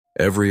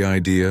Every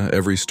idea,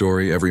 every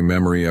story, every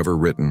memory ever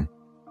written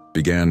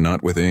began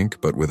not with ink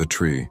but with a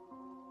tree.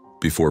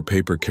 Before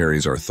paper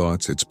carries our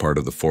thoughts, it's part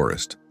of the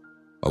forest,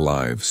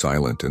 alive,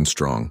 silent, and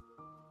strong.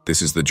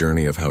 This is the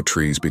journey of how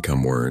trees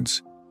become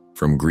words.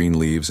 From green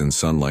leaves and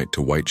sunlight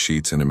to white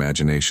sheets and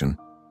imagination,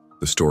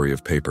 the story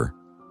of paper.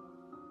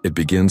 It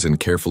begins in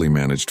carefully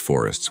managed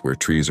forests where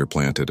trees are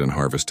planted and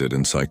harvested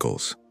in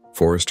cycles.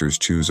 Foresters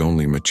choose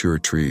only mature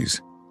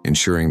trees,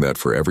 ensuring that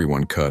for every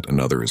one cut,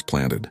 another is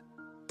planted.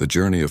 The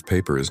journey of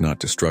paper is not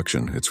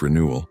destruction, it's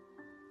renewal.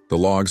 The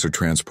logs are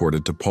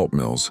transported to pulp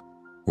mills,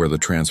 where the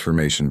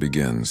transformation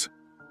begins.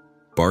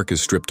 Bark is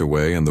stripped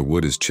away and the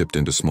wood is chipped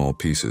into small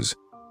pieces,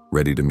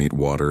 ready to meet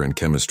water and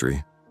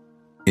chemistry.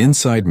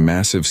 Inside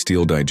massive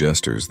steel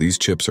digesters, these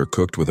chips are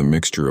cooked with a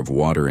mixture of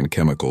water and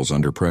chemicals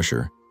under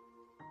pressure.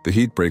 The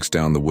heat breaks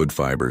down the wood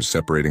fibers,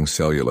 separating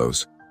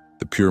cellulose,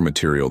 the pure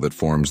material that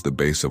forms the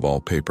base of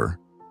all paper.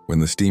 When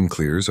the steam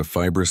clears, a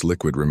fibrous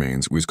liquid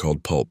remains, which is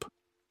called pulp.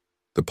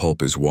 The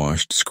pulp is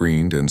washed,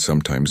 screened, and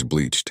sometimes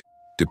bleached,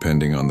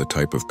 depending on the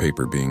type of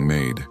paper being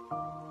made.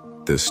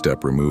 This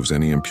step removes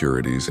any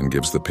impurities and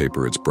gives the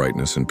paper its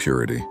brightness and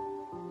purity.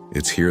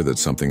 It's here that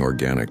something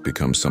organic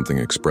becomes something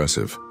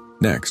expressive.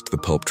 Next, the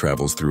pulp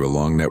travels through a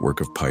long network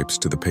of pipes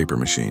to the paper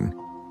machine,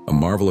 a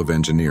marvel of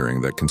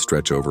engineering that can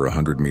stretch over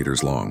 100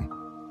 meters long.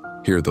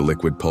 Here, the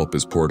liquid pulp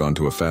is poured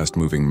onto a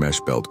fast-moving mesh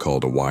belt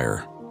called a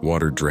wire.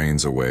 Water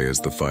drains away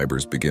as the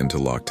fibers begin to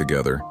lock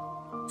together,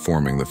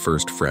 forming the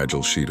first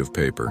fragile sheet of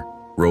paper.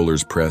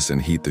 Rollers press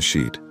and heat the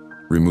sheet,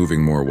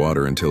 removing more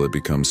water until it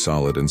becomes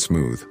solid and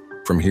smooth.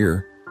 From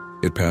here,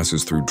 it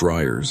passes through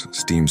dryers,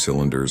 steam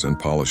cylinders, and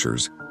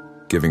polishers,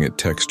 giving it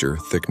texture,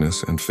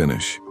 thickness, and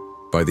finish.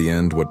 By the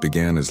end, what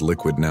began as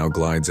liquid now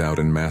glides out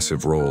in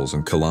massive rolls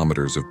and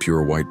kilometers of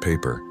pure white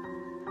paper.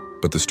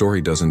 But the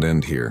story doesn't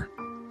end here.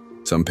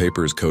 Some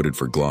paper is coated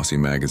for glossy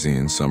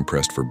magazines, some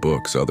pressed for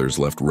books, others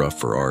left rough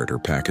for art or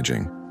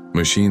packaging.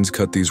 Machines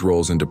cut these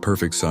rolls into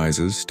perfect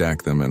sizes,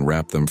 stack them, and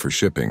wrap them for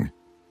shipping.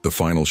 The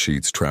final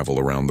sheets travel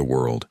around the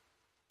world,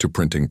 to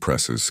printing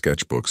presses,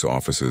 sketchbooks,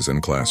 offices,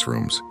 and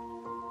classrooms.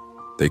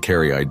 They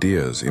carry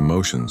ideas,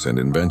 emotions, and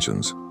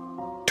inventions,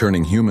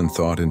 turning human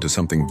thought into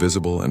something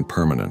visible and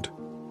permanent.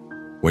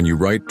 When you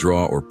write,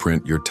 draw, or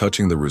print, you're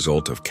touching the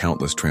result of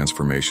countless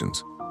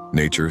transformations,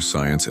 nature,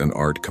 science, and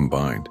art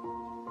combined.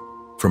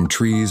 From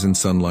trees and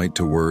sunlight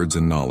to words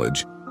and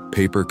knowledge,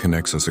 paper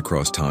connects us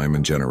across time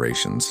and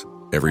generations.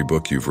 Every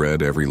book you've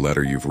read, every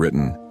letter you've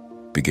written,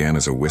 began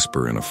as a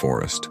whisper in a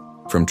forest.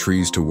 From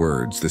trees to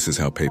words, this is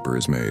how paper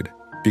is made.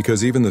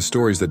 Because even the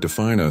stories that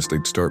define us, they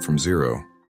start from zero.